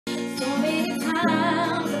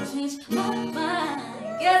times I changed my mind.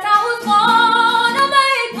 Guess I was born to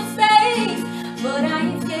make mistakes, but I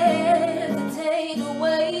ain't scared to take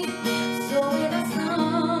away. So when I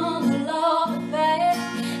stumble off the path,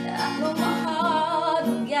 I know my heart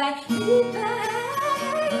will guide me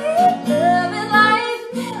back. Love is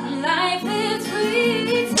life, life is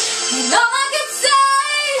free. And all I can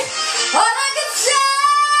say, all I can say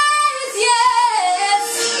is yes,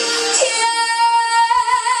 yes,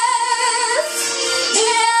 yes,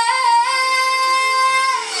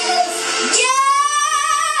 yes.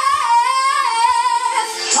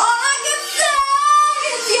 All I can say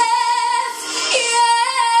is yes, yes,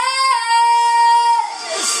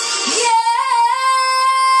 yes,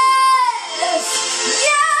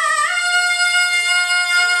 yes.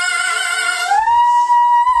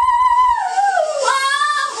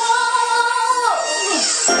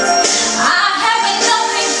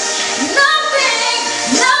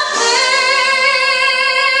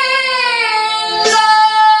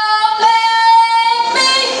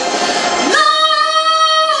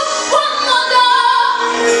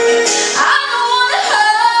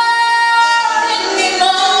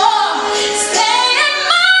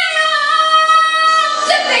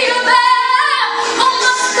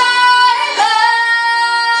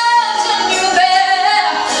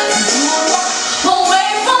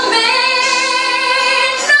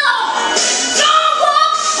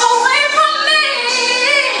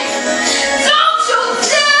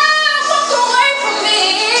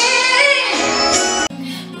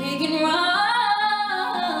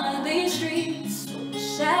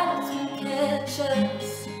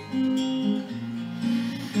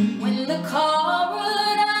 When the car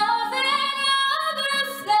run off and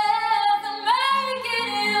others stairs and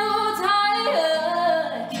making you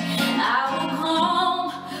tired, I will come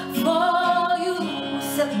for you,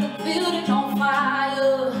 set the building on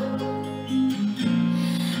fire.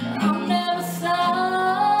 I'll never stop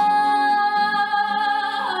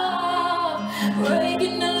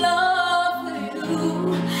breaking the love with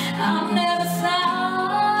you. I'll never stop.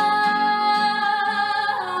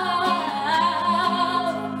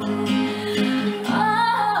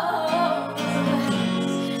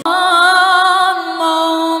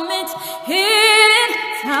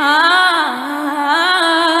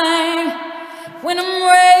 When I'm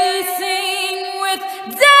racing with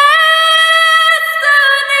destiny,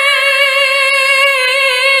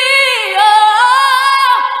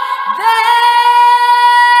 oh,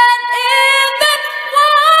 then in that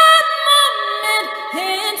one moment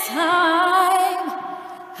in time,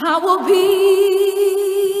 I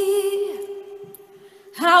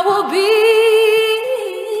will be